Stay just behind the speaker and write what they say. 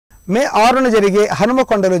మే 6న జరిగే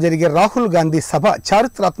హనుమకొండలో జరిగే రాహుల్ గాంధీ సభ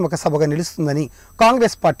చారిత్రాత్మక సభగా నిలుస్తుందని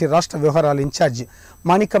కాంగ్రెస్ పార్టీ రాష్ట్ర వ్యవహారాల ఇన్ఛార్జ్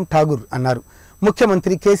మాణికం ఠాగూర్ అన్నారు.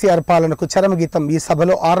 ముఖ్యమంత్రి కేసీఆర్ పాలనకు చరమగీతం ఈ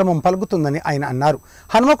సభలో ఆరంభం పలుకుతుందని ఆయన అన్నారు.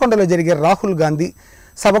 హనుమకొండలో జరిగే రాహుల్ గాంధీ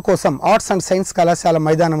సభ కోసం ఆర్ట్స్ అండ్ సైన్స్ కళాశాల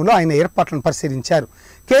మైదానంలో ఆయన ఏర్పాట్లను పరిశీలించారు.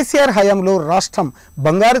 కేసీఆర్ హయాంలో రాష్ట్రం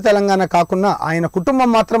బంగారు తెలంగాణ కాకుండా ఆయన కుటుంబం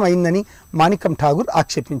మాత్రం అయిందని మాణికం ఠాగూర్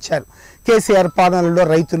ఆక్షేపించారు. కేసీఆర్ పాలనలో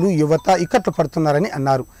రైతులు యువత ఇక్కట్లు పడుతున్నారని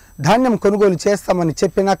అన్నారు. ధాన్యం కొనుగోలు చేస్తామని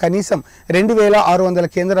చెప్పినా కనీసం 2600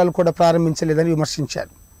 కేంద్రాలు కూడా ప్రారంభించలేదని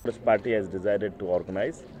విమర్శించారు. Party has decided to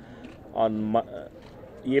organize on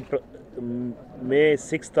May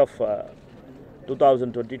 6th of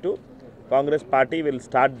 2022. Congress Party will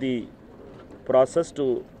start the process to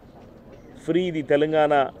free the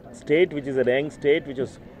Telangana state, which is a young state, which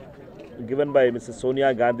was given by Mrs. Sonia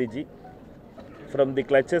Gandhi ji from the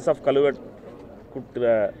clutches of Kaluvakut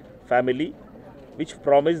family, which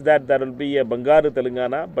promised that there will be a Bangaru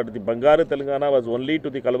Telangana, but the Bangaru Telangana was only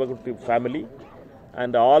to the Kaluvakut family,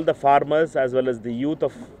 and all the farmers as well as the youth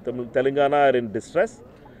of Telangana are in distress,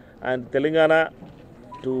 and Telangana,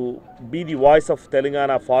 to be the voice of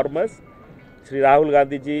Telangana farmers, Sri Rahul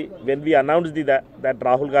Gandhi ji, when we announced that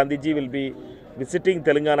Rahul Gandhi ji will be visiting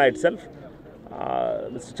Telangana itself,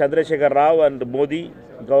 Mr. Chandrasekhar Rao and Modi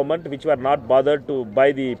government, which were not bothered to buy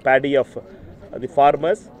the paddy of the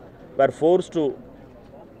farmers, were forced to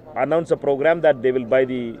announce a program that they will buy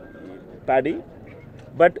the paddy.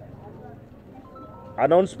 But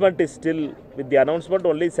announcement is still, with the announcement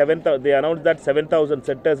only they announced that 7,000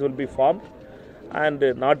 centers will be formed, and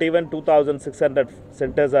not even 2,600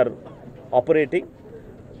 centers are operating,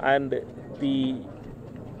 and the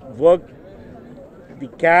work, the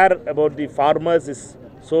care about the farmers is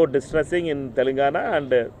so distressing in Telangana, and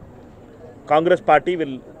Congress Party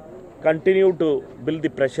will continue to build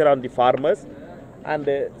the pressure on the farmers, and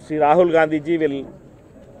Sri Rahul Gandhi ji will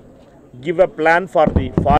give a plan for the farmers.